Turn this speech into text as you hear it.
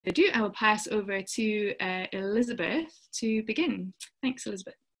ado, I will pass over to Elizabeth to begin. Thanks,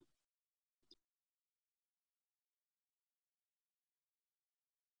 Elizabeth.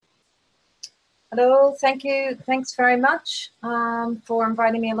 Hello, thank you. Thanks very much for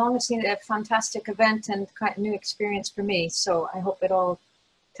inviting me along. It's been a fantastic event and quite a new experience for me. So I hope it all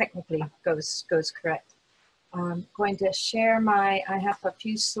technically goes correct. I'm going to share I have a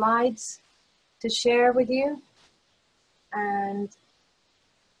few slides to share with you. And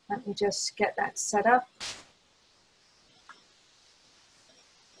let me just get that set up.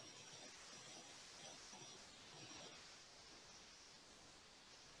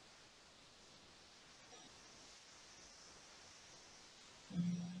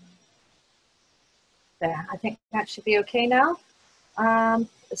 There, I think that should be okay now.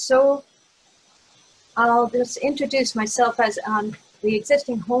 So I'll just introduce myself as the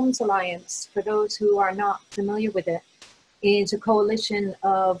Existing Homes Alliance. For those who are not familiar with it, is a coalition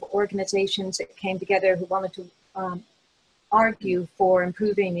of organizations that came together who wanted to argue for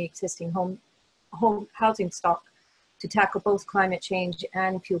improving the existing home housing stock to tackle both climate change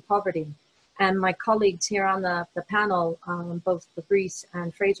and fuel poverty. And my colleagues here on the panel, both Fabrice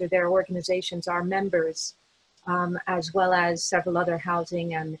and Frazer, their organizations are members, as well as several other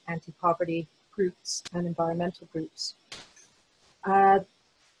housing and anti-poverty groups and environmental groups.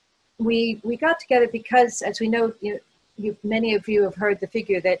 We got together because, as we know, many of you have heard the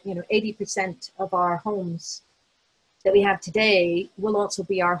figure that 80% of our homes that we have today will also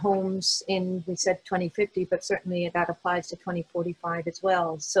be our homes in, we said 2050, but certainly that applies to 2045 as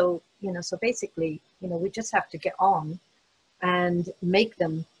well. So, so basically, we just have to get on and make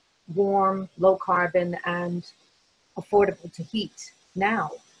them warm, low carbon, and affordable to heat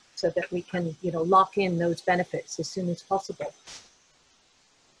now, so that we can, lock in those benefits as soon as possible.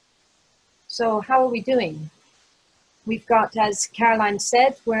 So how are we doing? We've got, as Caroline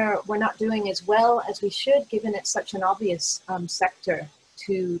said, we're not doing as well as we should, given it's such an obvious sector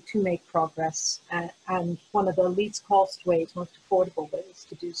to make progress, and one of the least cost ways, most affordable ways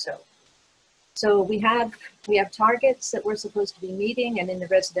to do so. So we have targets that we're supposed to be meeting, and in the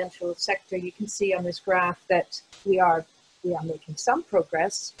residential sector, you can see on this graph that we are making some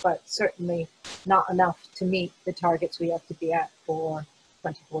progress, but certainly not enough to meet the targets we have to be at for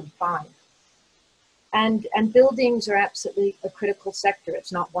 2045. And buildings are absolutely a critical sector.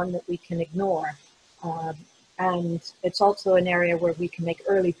 It's not one that we can ignore. And it's also an area where we can make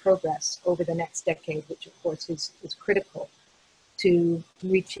early progress over the next decade, which of course is critical to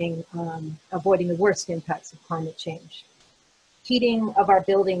reaching, avoiding the worst impacts of climate change. Heating of our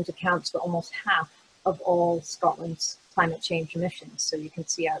buildings accounts for almost half of all Scotland's climate change emissions. So you can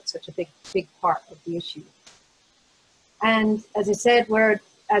see how it's such a big part of the issue. And as I said,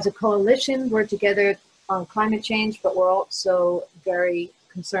 as a coalition, we're together on climate change, but we're also very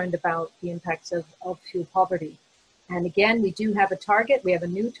concerned about the impacts of fuel poverty. And again, we do have a target. We have a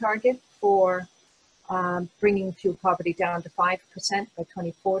new target for bringing fuel poverty down to 5% by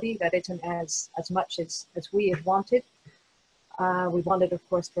 2040. That isn't as much as we had wanted. We wanted, of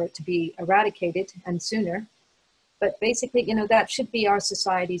course, for it to be eradicated and sooner. But basically, that should be our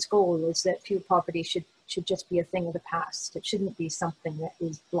society's goal, is that fuel poverty should just be a thing of the past. It shouldn't be something that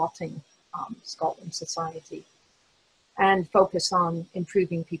is blotting Scotland's society, and focus on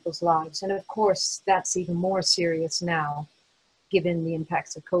improving people's lives. And of course, that's even more serious now, given the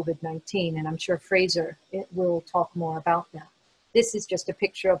impacts of COVID-19. And I'm sure Frazer will talk more about that. This is just a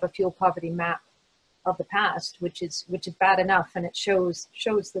picture of a fuel poverty map of the past, which is bad enough, and it shows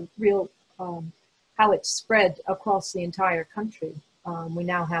the real how it's spread across the entire country. We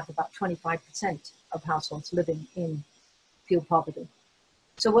now have about 25% of households living in fuel poverty.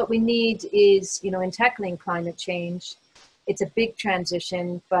 So what we need is, in tackling climate change, it's a big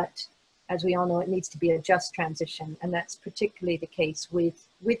transition, but as we all know, it needs to be a just transition, and that's particularly the case with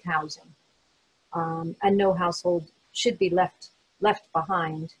housing. And no household should be left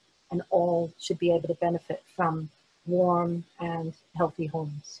behind, and all should be able to benefit from warm and healthy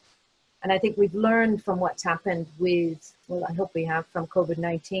homes. And I think we've learned from what's happened with, well, I hope we have, from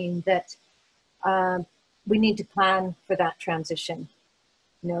COVID-19, that we need to plan for that transition.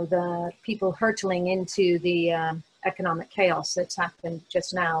 The people hurtling into the economic chaos that's happened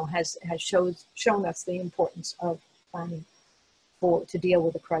just now has shown us the importance of planning to deal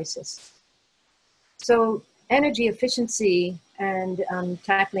with the crisis. So energy efficiency and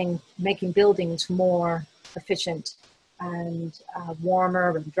making buildings more efficient and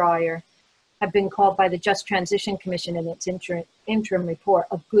warmer and drier have been called by the Just Transition Commission in its interim report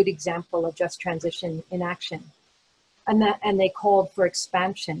a good example of just transition in action. And they called for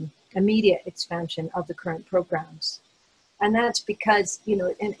expansion, immediate expansion of the current programs. And that's because, you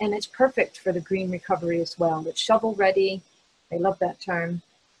know, and it's perfect for the green recovery as well. It's shovel ready. I love that term.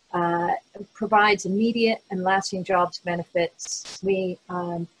 It provides immediate and lasting jobs benefits.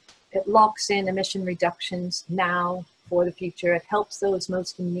 It locks in emission reductions now for the future. It helps those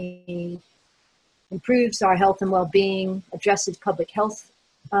most in need, improves our health and well-being, addresses public health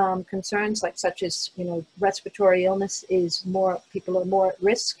concerns such as, you know, respiratory illness people are more at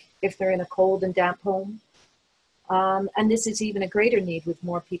risk if they're in a cold and damp home. And this is even a greater need with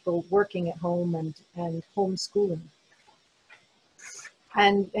more people working at home and homeschooling.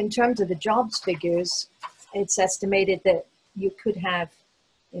 And in terms of the jobs figures, it's estimated that you could have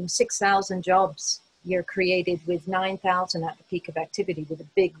 6,000 jobs a year created with 9,000 at the peak of activity with a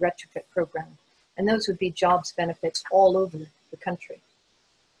big retrofit program. And those would be jobs benefits all over the country.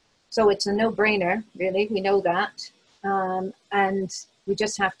 So it's a no-brainer, really, we know that. And we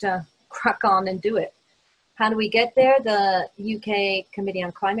just have to crack on and do it. How do we get there? The UK Committee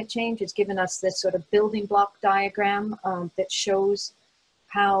on Climate Change has given us this sort of building block diagram that shows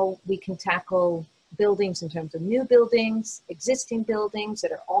how we can tackle buildings in terms of new buildings, existing buildings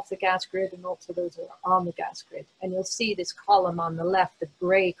that are off the gas grid, and also those that are on the gas grid. And you'll see this column on the left, the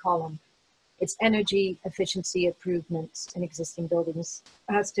gray column. It's energy efficiency improvements in existing buildings.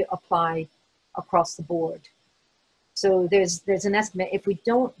 It has to apply across the board. So there's an estimate, if we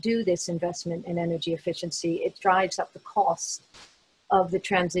don't do this investment in energy efficiency, it drives up the cost of the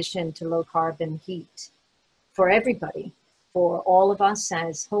transition to low carbon heat for everybody, for all of us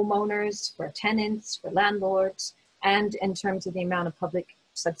as homeowners, for tenants, for landlords, and in terms of the amount of public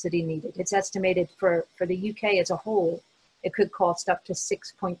subsidy needed. It's estimated for the UK as a whole, it could cost up to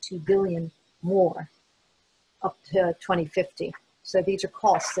 6.2 billion more up to 2050. So these are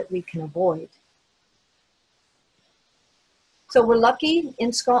costs that we can avoid. So we're lucky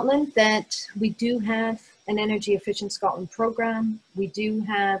in Scotland that we do have an Energy Efficient Scotland program. We do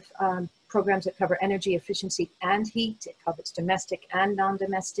have programs that cover energy efficiency and heat. It covers domestic and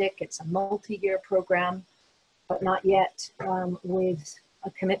non-domestic. It's a multi-year program, but not yet with a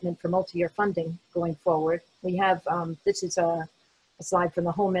commitment for multi-year funding going forward. We have, this is a slide from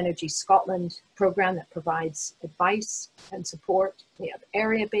the Home Energy Scotland program that provides advice and support. We have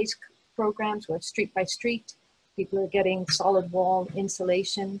area-based programs where street by street, people are getting solid wall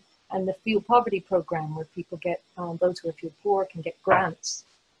insulation, and the fuel poverty program where people get, those who are fuel poor can get grants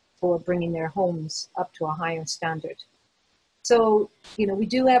for bringing their homes up to a higher standard. So, you know, we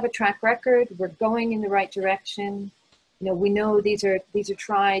do have a track record. We're going in the right direction. You know, we know these are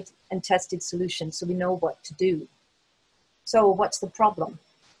tried and tested solutions, so we know what to do. So what's the problem?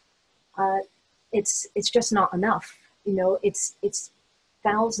 It's just not enough. You know, it's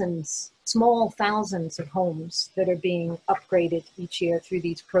thousands, small thousands of homes that are being upgraded each year through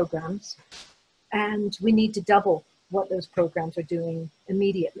these programs. And we need to double what those programs are doing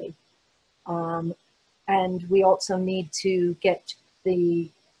immediately. And we also need to get the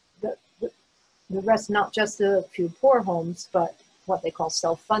rest, not just the few poor homes, but what they call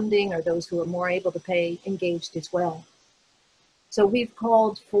self-funding, or those who are more able to pay, engaged as well. So we've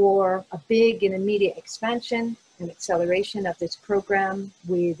called for a big and immediate expansion and acceleration of this program,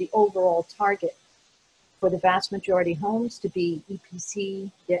 with the overall target for the vast majority homes to be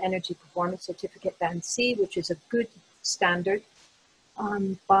EPC, the Energy Performance Certificate Band C, which is a good standard,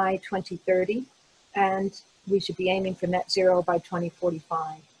 by 2030. And we should be aiming for net zero by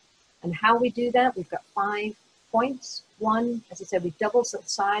 2045. And how we do that, we've got 5 points. One, as I said, we double the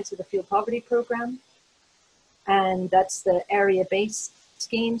size of the fuel poverty program. And that's the area-based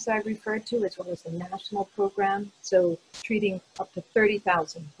schemes I referred to, as well as the national program. So treating up to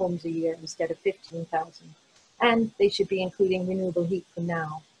 30,000 homes a year instead of 15,000. And they should be including renewable heat from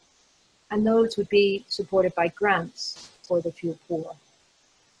now. And those would be supported by grants for the fuel poor.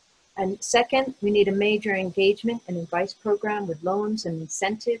 And second, we need a major engagement and advice program with loans and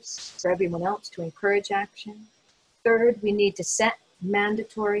incentives for everyone else to encourage action. Third, we need to set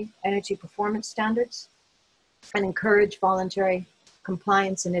mandatory energy performance standards and encourage voluntary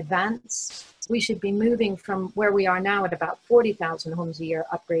compliance in advance. We should be moving from where we are now at about 40,000 homes a year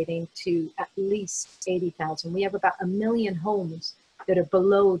upgrading to at least 80,000. We have about 1 million homes that are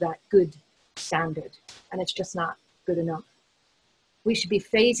below that good standard, and it's just not good enough. We should be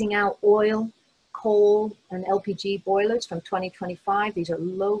phasing out oil, coal, and LPG boilers from 2025. These are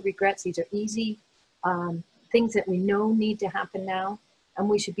low regrets. These are easy things that we know need to happen now. And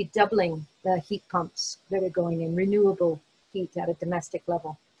we should be doubling the heat pumps that are going in, renewable heat at a domestic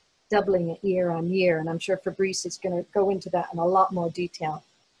level, doubling it year on year. And I'm sure Fabrice is going to go into that in a lot more detail.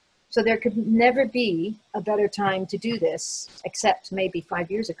 So there could never be a better time to do this, except maybe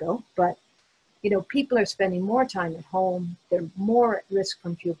 5 years ago. But People are spending more time at home, they're more at risk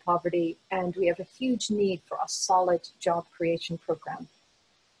from fuel poverty, and we have a huge need for a solid job creation program.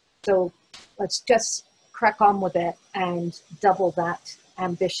 So let's just crack on with it and double that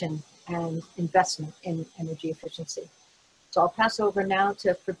ambition and investment in energy efficiency. So I'll pass over now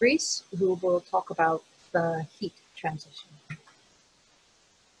to Fabrice, who will talk about the heat transition.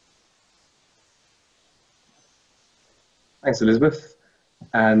 Thanks, Elizabeth,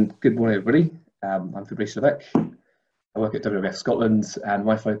 and good morning, everybody. I'm Fabrice Leveque. I work at WWF Scotland, and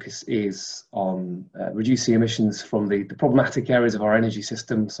my focus is on reducing emissions from the problematic areas of our energy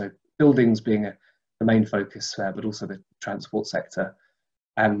system, so buildings being the main focus, but also the transport sector.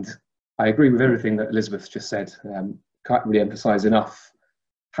 And I agree with everything that Elizabeth just said. Can't really emphasise enough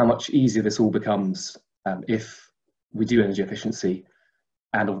how much easier this all becomes if we do energy efficiency,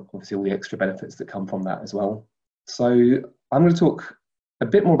 and obviously all the extra benefits that come from that as well. So I'm going to talk a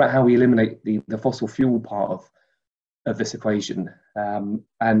bit more about how we eliminate the fossil fuel part of this equation.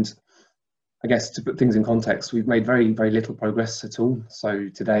 And I guess to put things in context, we've made very, very little progress at all. So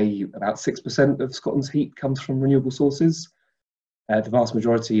today, about 6% of Scotland's heat comes from renewable sources. The vast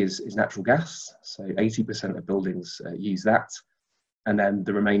majority is natural gas, so 80% of buildings use that. And then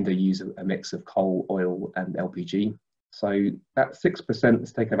the remainder use a mix of coal, oil and LPG. So that 6%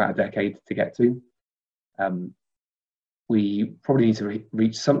 has taken about a decade to get to. We probably need to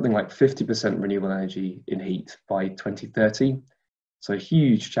reach something like 50% renewable energy in heat by 2030. So a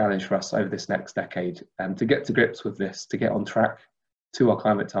huge challenge for us over this next decade. And to get to grips with this, to get on track to our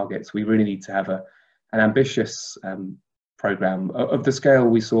climate targets, we really need to have an ambitious programme of the scale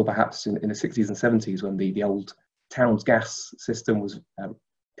we saw perhaps in the 60s and 70s when the old town's gas system was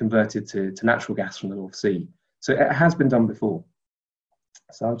converted to natural gas from the North Sea. So it has been done before.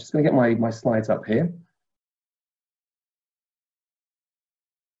 So I'm just going to get my slides up here.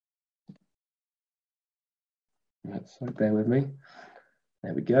 So bear with me.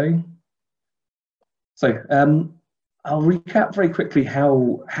 There we go. So I'll recap very quickly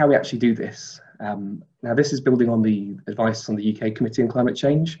how we actually do this. Now this is building on the advice on the UK Committee on Climate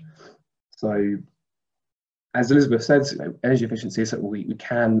Change. So as Elizabeth said, energy efficiency is something we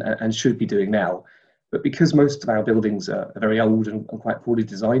can and should be doing now. But because most of our buildings are very old and quite poorly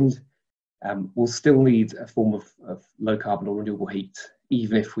designed, we'll still need a form of low carbon or renewable heat,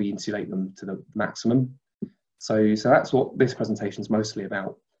 even if we insulate them to the maximum. So that's what this presentation is mostly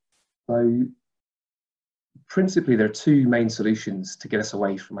about. So principally, there are two main solutions to get us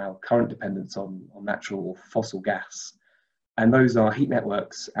away from our current dependence on natural or fossil gas, and those are heat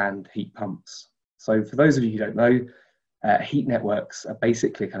networks and heat pumps. So for those of you who don't know, heat networks are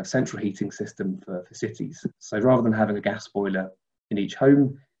basically a kind of central heating system for cities. So rather than having a gas boiler in each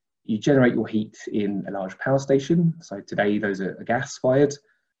home, you generate your heat in a large power station. So today those are gas fired.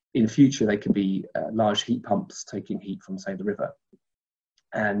 In future, they can be large heat pumps taking heat from, say, the river.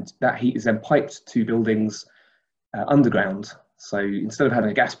 And that heat is then piped to buildings underground. So instead of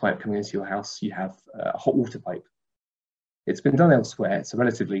having a gas pipe coming into your house, you have a hot water pipe. It's been done elsewhere. It's a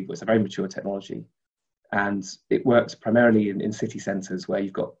very mature technology. And it works primarily in city centres where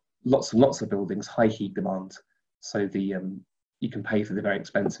you've got lots and lots of buildings, high heat demand. So you can pay for the very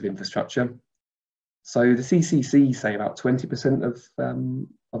expensive infrastructure. So the CCC say about 20%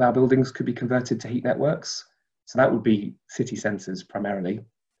 of our buildings could be converted to heat networks. So that would be city centres primarily.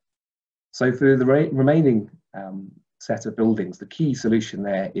 So for the remaining set of buildings, the key solution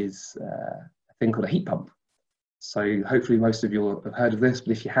there is a thing called a heat pump. So hopefully most of you have heard of this,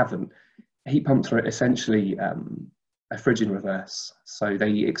 but if you haven't, heat pumps are essentially a fridge in reverse. So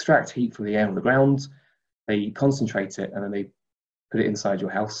they extract heat from the air on the ground, they concentrate it, and then they put it inside your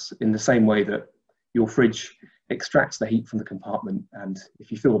house in the same way that your fridge extracts the heat from the compartment, and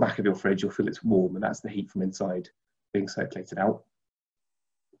if you fill the back of your fridge, you'll feel it's warm, and that's the heat from inside being circulated out.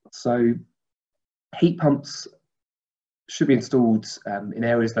 So heat pumps should be installed in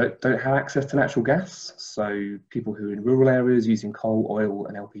areas that don't have access to natural gas. So people who are in rural areas using coal, oil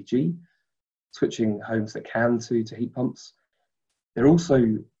and LPG, switching homes that can to heat pumps. They're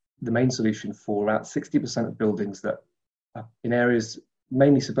also the main solution for about 60% of buildings that are in areas,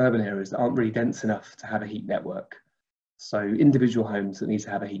 mainly suburban areas, that aren't really dense enough to have a heat network. So individual homes that need to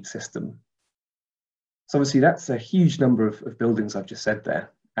have a heat system. So obviously that's a huge number of buildings I've just said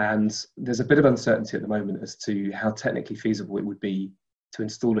there. And there's a bit of uncertainty at the moment as to how technically feasible it would be to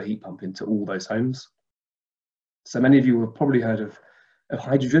install a heat pump into all those homes. So many of you have probably heard of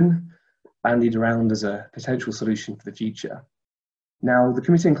hydrogen bandied around as a potential solution for the future. Now, the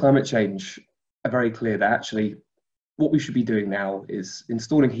Committee on Climate Change are very clear that actually what we should be doing now is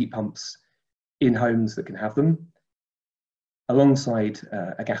installing heat pumps in homes that can have them, alongside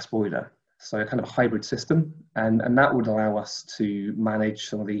a gas boiler. so a kind of a hybrid system, and that would allow us to manage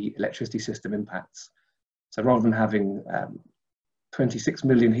some of the electricity system impacts. So rather than having 26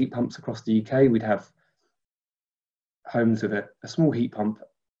 million heat pumps across the UK, we'd have homes with a small heat pump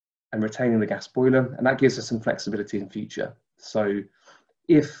and retaining the gas boiler, and that gives us some flexibility in future. So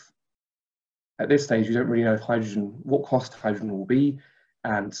if at this stage you don't really know if hydrogen, what cost hydrogen will be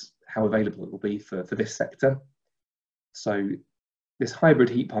and how available it will be for this sector. So this hybrid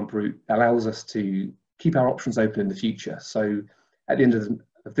heat pump route allows us to keep our options open in the future. So at the end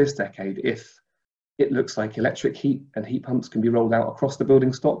of this decade, if it looks like electric heat and heat pumps can be rolled out across the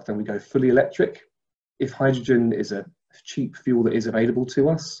building stock, then we go fully electric. If hydrogen is a cheap fuel that is available to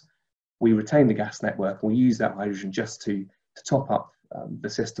us, we retain the gas network and we use that hydrogen just to top up the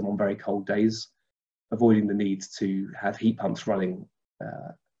system on very cold days, avoiding the need to have heat pumps running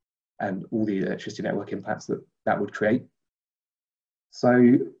and all the electricity network impacts that would create.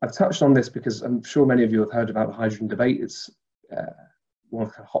 So I've touched on this because I'm sure many of you have heard about the hydrogen debate. It's one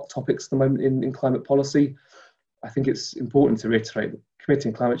of the hot topics at the moment in climate policy. I think it's important to reiterate that the Committee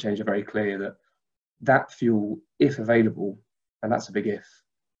on Climate Change are very clear that fuel, if available, and that's a big if,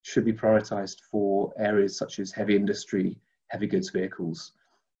 should be prioritised for areas such as heavy industry, heavy goods vehicles,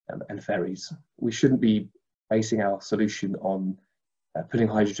 and ferries. We shouldn't be basing our solution on putting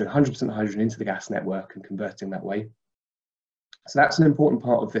hydrogen, 100% hydrogen into the gas network and converting that way. So that's an important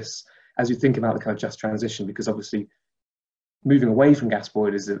part of this as you think about the kind of just transition, because obviously moving away from gas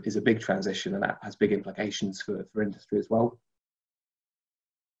boilers is a big transition, and that has big implications for industry as well.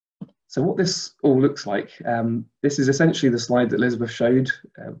 So what this all looks like, this is essentially the slide that Elizabeth showed,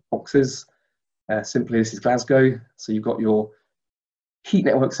 boxes. Simply, this is Glasgow. So you've got your heat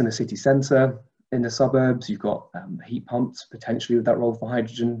networks in the city centre. In the suburbs, you've got heat pumps, potentially with that role for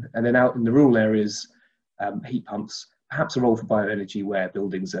hydrogen. And then out in the rural areas, heat pumps, perhaps a role for bioenergy where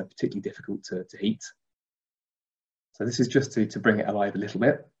buildings are particularly difficult to heat. So this is just to bring it alive a little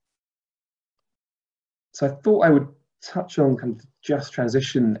bit. So I thought I would touch on kind of just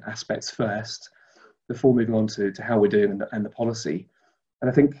transition aspects first before moving on to how we're doing and the policy. And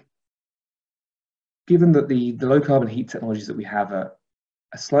I think given that the low carbon heat technologies that we have are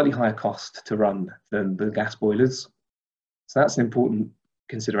a slightly higher cost to run than the gas boilers, so that's an important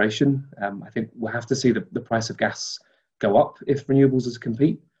consideration. I think we'll have to see the price of gas go up if renewables are to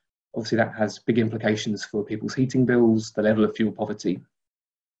compete. Obviously that has big implications for people's heating bills, the level of fuel poverty.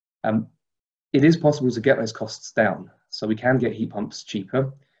 It is possible to get those costs down, so we can get heat pumps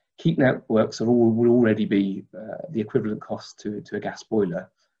cheaper. Heat networks will already be the equivalent cost to a gas boiler.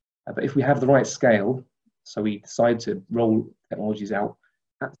 But if we have the right scale, so we decide to roll technologies out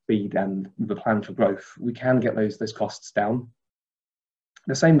at speed and with a plan for growth, we can get those costs down.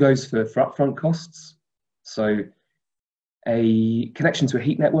 The same goes for upfront costs. So a connection to a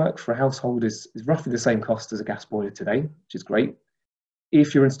heat network for a household is roughly the same cost as a gas boiler today, which is great.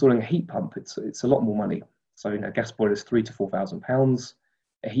 If you're installing a heat pump, it's a lot more money. So a gas boiler is £3,000 to £4,000.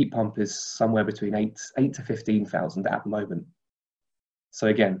 A heat pump is somewhere between 8 to 15,000 at the moment. So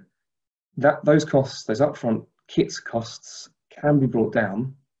again, those costs, those upfront kit costs can be brought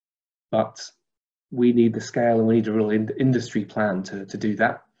down, but we need the scale and we need a real industry plan to do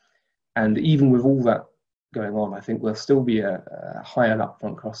that. And even with all that going on, I think there'll still be a higher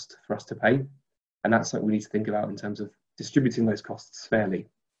upfront cost for us to pay. And that's something we need to think about in terms of distributing those costs fairly.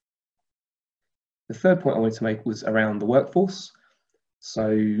 The third point I wanted to make was around the workforce.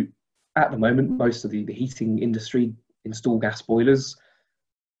 So at the moment, most of the heating industry install gas boilers.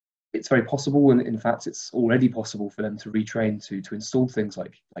 It's very possible, and in fact, it's already possible for them to retrain to install things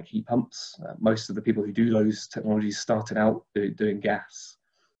like heat pumps. Most of the people who do those technologies started out doing gas.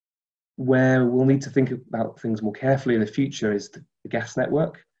 Where we'll need to think about things more carefully in the future is the gas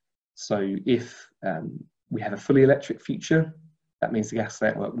network. So if we have a fully electric future, that means the gas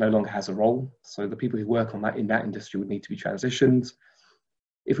network no longer has a role. So the people who work on that in that industry would need to be transitioned.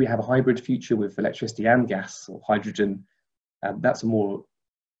 If we have a hybrid future with electricity and gas or hydrogen, that's a more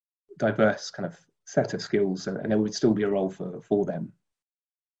diverse kind of set of skills, and there would still be a role for them.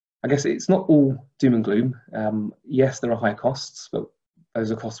 I guess it's not all doom and gloom. Yes, there are high costs, but those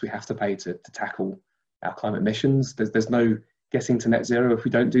are costs we have to pay to tackle our climate emissions. There's no getting to net zero if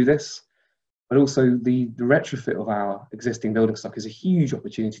we don't do this. But also the retrofit of our existing building stock is a huge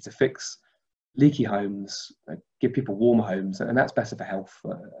opportunity to fix leaky homes, give people warmer homes, and that's better for health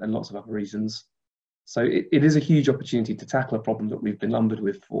and lots of other reasons. So it is a huge opportunity to tackle a problem that we've been lumbered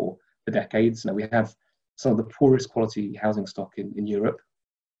with for decades. Now we have some of the poorest quality housing stock in Europe.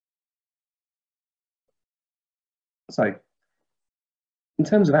 So in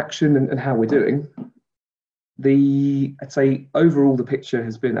terms of action and how we're doing, I'd say overall the picture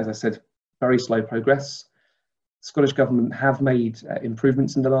has been, as I said, very slow progress. Scottish Government have made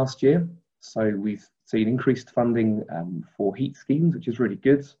improvements in the last year. So we've seen increased funding for heat schemes, which is really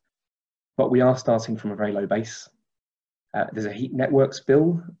good. But we are starting from a very low base. There's a heat networks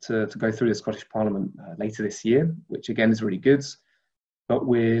bill to go through the Scottish Parliament later this year, which again is really good. But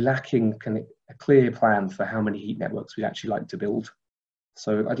we're lacking a clear plan for how many heat networks we'd actually like to build.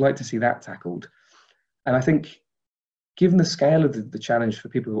 So I'd like to see that tackled. And I think, given the scale of the challenge for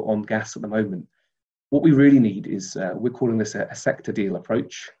people who are on gas at the moment, what we really need is, we're calling this a sector deal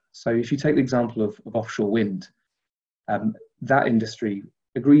approach. So if you take the example of offshore wind, that industry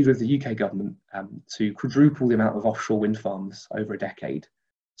agreed with the UK government to quadruple the amount of offshore wind farms over a decade.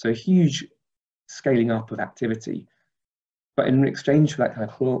 So a huge scaling up of activity. But in exchange for that kind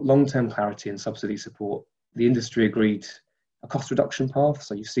of long-term clarity and subsidy support, the industry agreed a cost reduction path.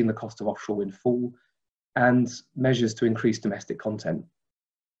 So you've seen the cost of offshore wind fall, and measures to increase domestic content.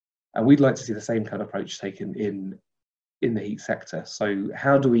 And we'd like to see the same kind of approach taken in the heat sector. So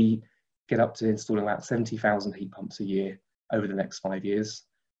how do we get up to installing about 70,000 heat pumps a year over the next 5 years?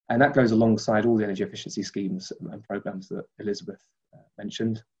 And that goes alongside all the energy efficiency schemes and programs that Elizabeth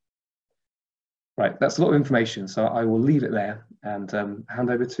mentioned. Right, that's a lot of information, so I will leave it there and hand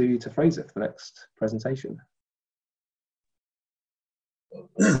over to Frazer for the next presentation.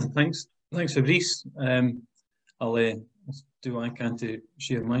 Thanks, Fabrice. I'll do what I can to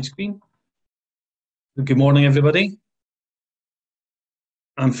share my screen. Good morning, everybody.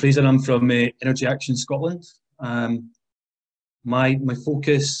 I'm Frazer. I'm from Energy Action Scotland. My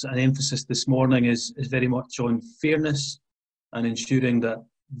focus and emphasis this morning is very much on fairness and ensuring that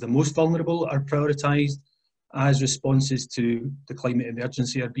the most vulnerable are prioritised as responses to the climate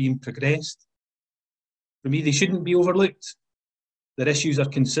emergency are being progressed. For me, they shouldn't be overlooked. Their issues are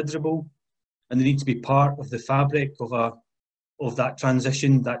considerable and they need to be part of the fabric of that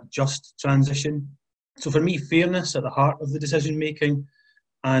transition, that just transition. So for me, fairness at the heart of the decision making,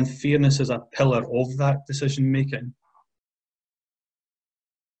 and fairness as a pillar of that decision making.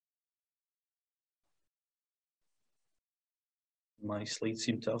 My slides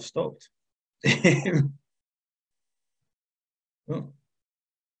seem to have stopped. Oh.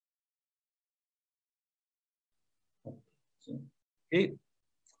 Okay.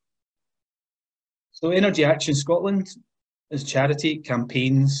 So Energy Action Scotland is charity,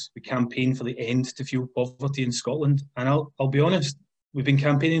 campaigns. We campaign for the end to fuel poverty in Scotland. And I'll be honest, we've been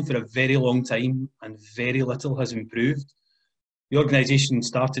campaigning for a very long time and very little has improved. The organisation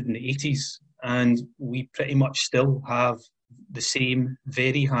started in the 80s and we pretty much still have the same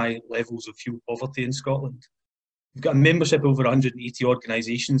very high levels of fuel poverty in Scotland. We've got a membership of over 180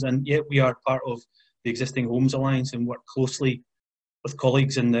 organisations, and yet we are part of the existing Homes Alliance and work closely with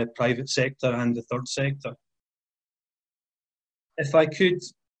colleagues in the private sector and the third sector. If I could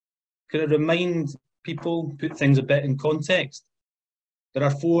I remind people, put things a bit in context? There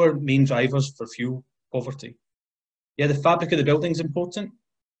are 4 main drivers for fuel poverty. Yeah, the fabric of the building is important.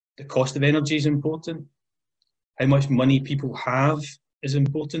 The cost of energy is important. How much money people have is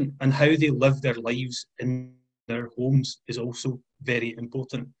important, and how they live their lives in their homes is also very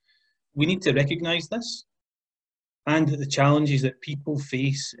important. We need to recognise this, and the challenges that people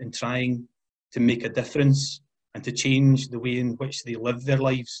face in trying to make a difference and to change the way in which they live their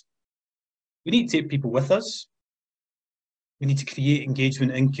lives. We need to take people with us. We need to create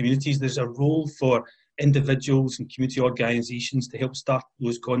engagement in communities. There's a role for individuals and community organisations to help start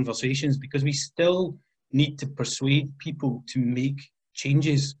those conversations, because we still need to persuade people to make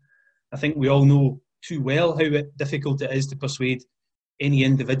changes. I think we all know too well how difficult it is to persuade any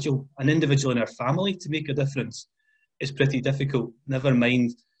individual, an individual in our family, to make a difference. It's pretty difficult, never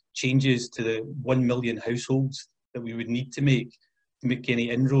mind changes to the 1 million households that we would need to make any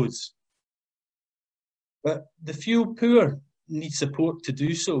inroads. But the fuel poor need support to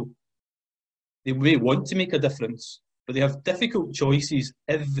do so. They may want to make a difference, but they have difficult choices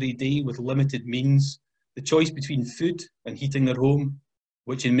every day with limited means. The choice between food and heating their home,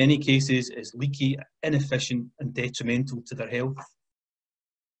 which in many cases is leaky, inefficient and detrimental to their health.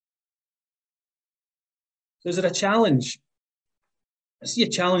 So is there a challenge? I see a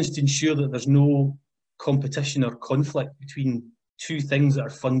challenge to ensure that there's no competition or conflict between 2 things that are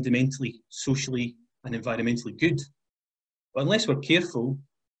fundamentally socially and environmentally good. But unless we're careful,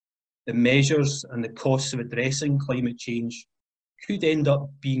 the measures and the costs of addressing climate change could end up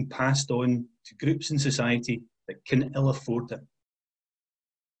being passed on to groups in society that can ill afford it.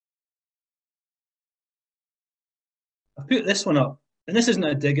 I put this one up, and this isn't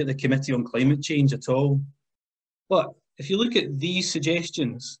a dig at the Committee on Climate Change at all, but if you look at these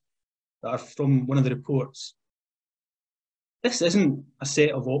suggestions that are from one of the reports, this isn't a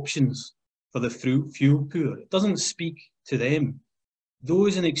set of options. for the fuel poor. It doesn't speak to them.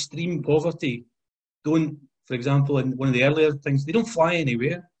 Those in extreme poverty don't, for example, in one of the earlier things, they don't fly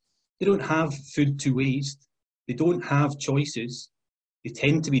anywhere. They don't have food to waste. They don't have choices. They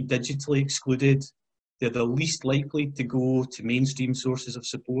tend to be digitally excluded. They're the least likely to go to mainstream sources of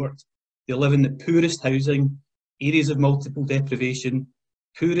support. They live in the poorest housing, areas of multiple deprivation,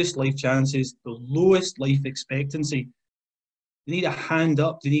 poorest life chances, the lowest life expectancy. They need a hand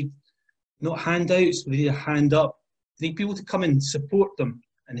up. They need not handouts, but they need a hand up. They need people to come and support them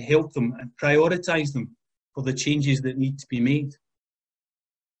and help them and prioritise them for the changes that need to be made.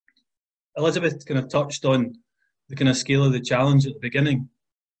 Elizabeth kind of touched on the kind of scale of the challenge at the beginning.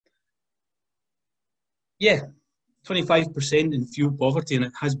 Yeah, 25% in fuel poverty, and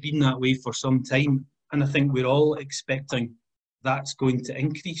it has been that way for some time. And I think we're all expecting that's going to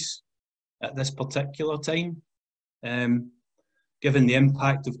increase at this particular time. Given the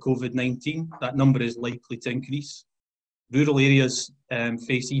impact of COVID-19, that number is likely to increase. Rural areas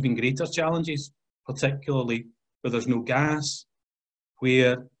face even greater challenges, particularly where there's no gas,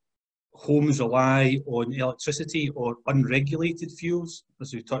 where homes rely on electricity or unregulated fuels,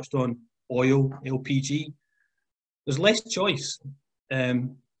 as we touched on, oil, LPG. There's less choice.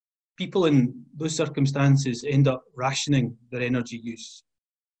 People in those circumstances end up rationing their energy use.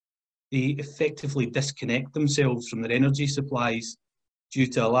 They effectively disconnect themselves from their energy supplies due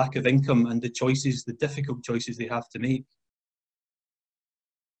to a lack of income and the difficult choices they have to make.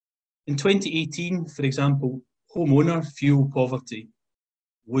 In 2018, for example, homeowner fuel poverty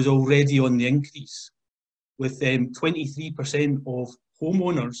was already on the increase, with 23% of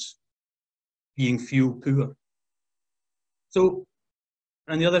homeowners being fuel poor. So,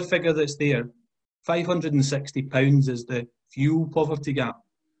 and the other figure that's there, £560 is the fuel poverty gap.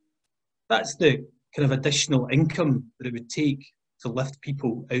 That's the kind of additional income that it would take to lift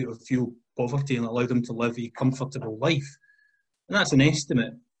people out of fuel poverty and allow them to live a comfortable life. And that's an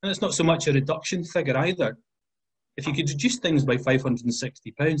estimate. And it's not so much a reduction figure either. If you could reduce things by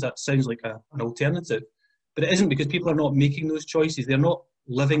 £560, that sounds like an alternative. But it isn't, because people are not making those choices. They're not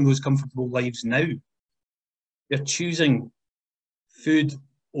living those comfortable lives now. They're choosing food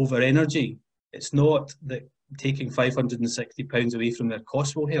over energy. It's not that taking £560 away from their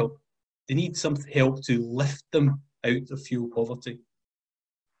costs will help. They need some help to lift them out of fuel poverty.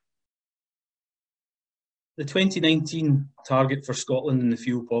 The 2019 target for Scotland in the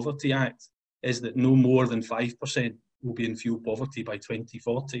Fuel Poverty Act is that no more than 5% will be in fuel poverty by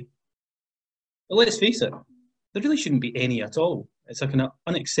 2040. But let's face it, there really shouldn't be any at all. It's a kind of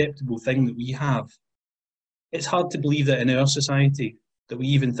unacceptable thing that we have. It's hard to believe that in our society that we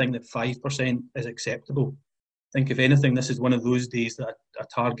even think that 5% is acceptable. I think if anything, this is one of those days that a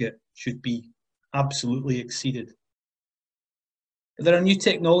target should be absolutely exceeded. There are new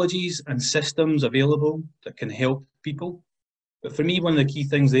technologies and systems available that can help people. But for me, one of the key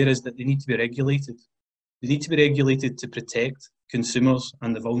things there is that they need to be regulated. They need to be regulated to protect consumers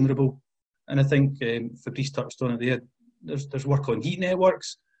and the vulnerable. And I think Fabrice touched on it there. There's work on heat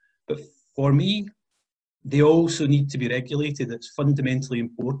networks. But for me, they also need to be regulated. It's fundamentally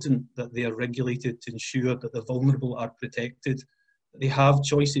important that they are regulated to ensure that the vulnerable are protected, that they have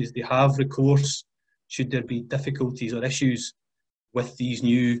choices, they have recourse should there be difficulties or issues with these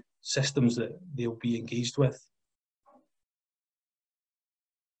new systems that they'll be engaged with.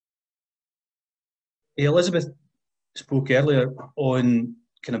 Elizabeth spoke earlier on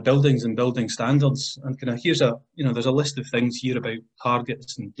kind of buildings and building standards, and kind of here's there's a list of things here about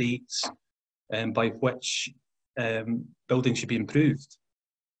targets and dates by which buildings should be improved.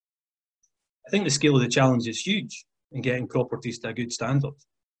 I think the scale of the challenge is huge in getting properties to a good standard.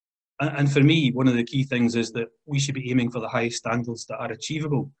 And for me, one of the key things is that we should be aiming for the highest standards that are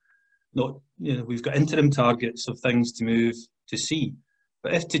achievable. Not, we've got interim targets of things to move to C.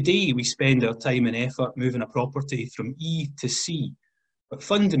 But if today we spend our time and effort moving a property from E to C, but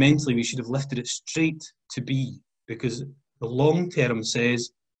fundamentally we should have lifted it straight to B, because the long term says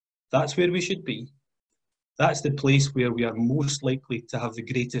that's where we should be. That's the place where we are most likely to have the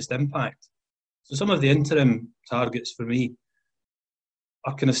greatest impact. So some of the interim targets for me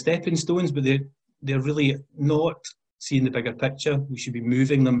are kind of stepping stones, but they're really not seeing the bigger picture. We should be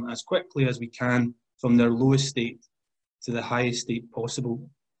moving them as quickly as we can from their lowest state to the highest state possible.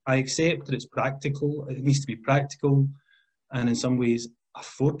 I accept that it's practical, it needs to be practical and in some ways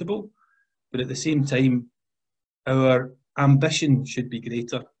affordable, but at the same time, our ambition should be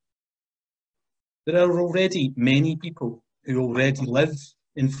greater. There are already many people who already live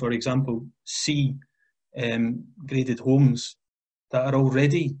in, for example, C graded homes that are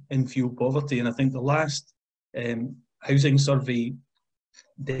already in fuel poverty. And I think the last housing survey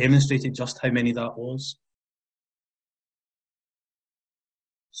demonstrated just how many that was.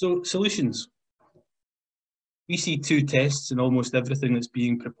 So, solutions. We see two tests in almost everything that's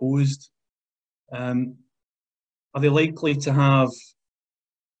being proposed. Are they likely to have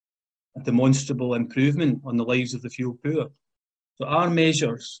a demonstrable improvement on the lives of the fuel poor? So are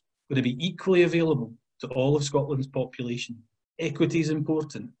measures going to be equally available to all of Scotland's population? Equity is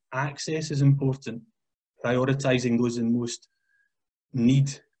important, access is important, prioritising those in most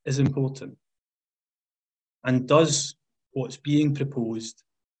need is important. And does what's being proposed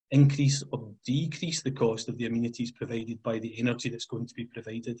increase or decrease the cost of the amenities provided by the energy that's going to be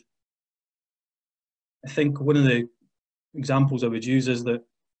provided? I think one of the examples I would use is that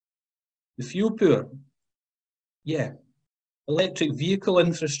the fuel poor, yeah, electric vehicle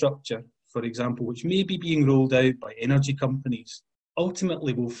infrastructure, for example, which may be being rolled out by energy companies,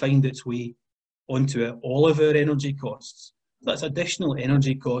 ultimately will find its way onto all of our energy costs. That's additional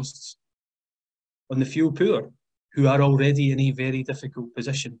energy costs on the fuel poor, who are already in a very difficult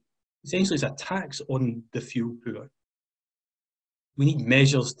position. Essentially, it's a tax on the fuel poor. We need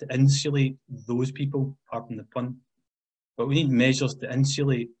measures to insulate those people, pardon the pun, but we need measures to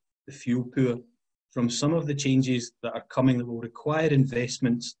insulate the fuel poor from some of the changes that are coming that will require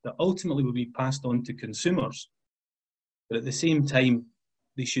investments that ultimately will be passed on to consumers. But at the same time,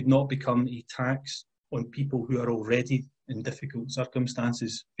 they should not become a tax on people who are already in difficult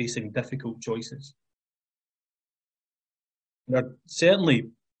circumstances, facing difficult choices. There are certainly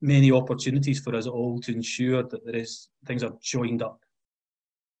many opportunities for us all to ensure that things are joined up.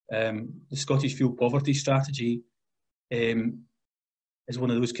 The Scottish Fuel Poverty Strategy is one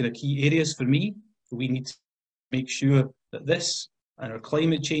of those kind of key areas for me. We need to make sure that this and our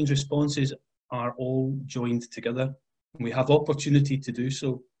climate change responses are all joined together, and we have opportunity to do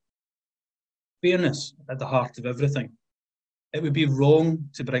so. Fairness at the heart of everything. It would be wrong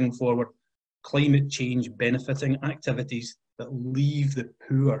to bring forward climate change benefiting activities that leave the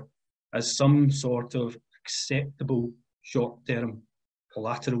poor as some sort of acceptable short-term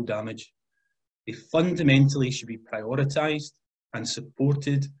collateral damage. They fundamentally should be prioritised and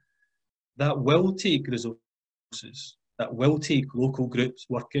supported. That will take resources, that will take local groups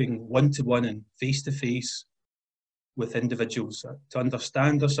working one-to-one and face-to-face with individuals to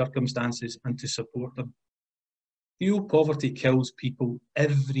understand their circumstances and to support them. Fuel poverty kills people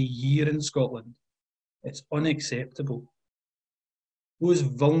every year in Scotland. It's unacceptable. Those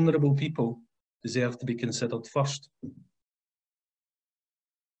vulnerable people deserve to be considered first.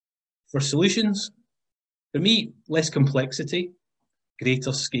 For solutions, for me, less complexity,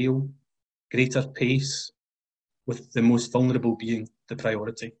 greater scale, greater pace, with the most vulnerable being the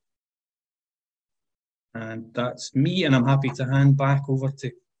priority. And that's me, and I'm happy to hand back over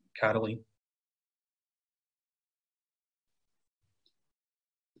to Caroline.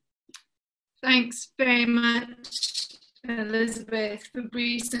 Thanks very much, Elizabeth,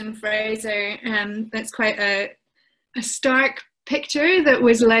 Fabrice and Frazer. That's quite a stark picture that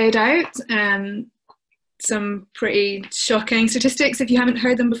was laid out. Some pretty shocking statistics if you haven't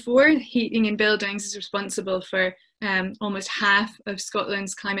heard them before. Heating in buildings is responsible for almost half of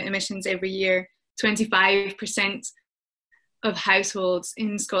Scotland's climate emissions every year. 25% of households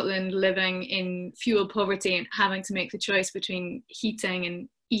in Scotland living in fuel poverty and having to make the choice between heating and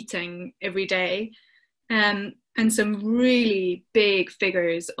eating every day. And some really big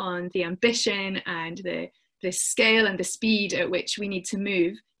figures on the ambition and the scale and the speed at which we need to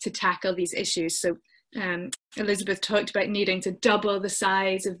move to tackle these issues. So Elizabeth talked about needing to double the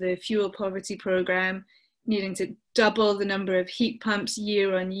size of the fuel poverty programme, needing to double the number of heat pumps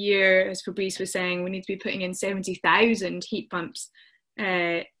year on year. As Fabrice was saying, we need to be putting in 70,000 heat pumps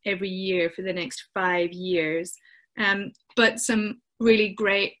every year for the next 5 years. But some really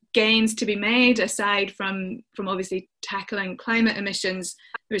great gains to be made aside from obviously tackling climate emissions.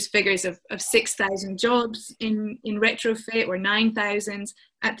 There's figures of 6,000 jobs in retrofit, or 9,000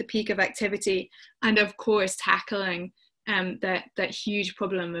 at the peak of activity, and of course tackling that huge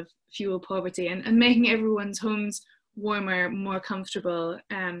problem of fuel poverty and making everyone's homes warmer, more comfortable,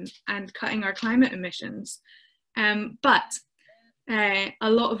 and cutting our climate emissions. But a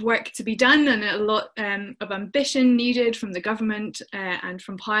lot of work to be done, and a lot of ambition needed from the government and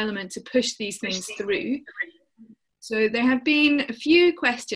from Parliament to push these things through. So there have been a few questions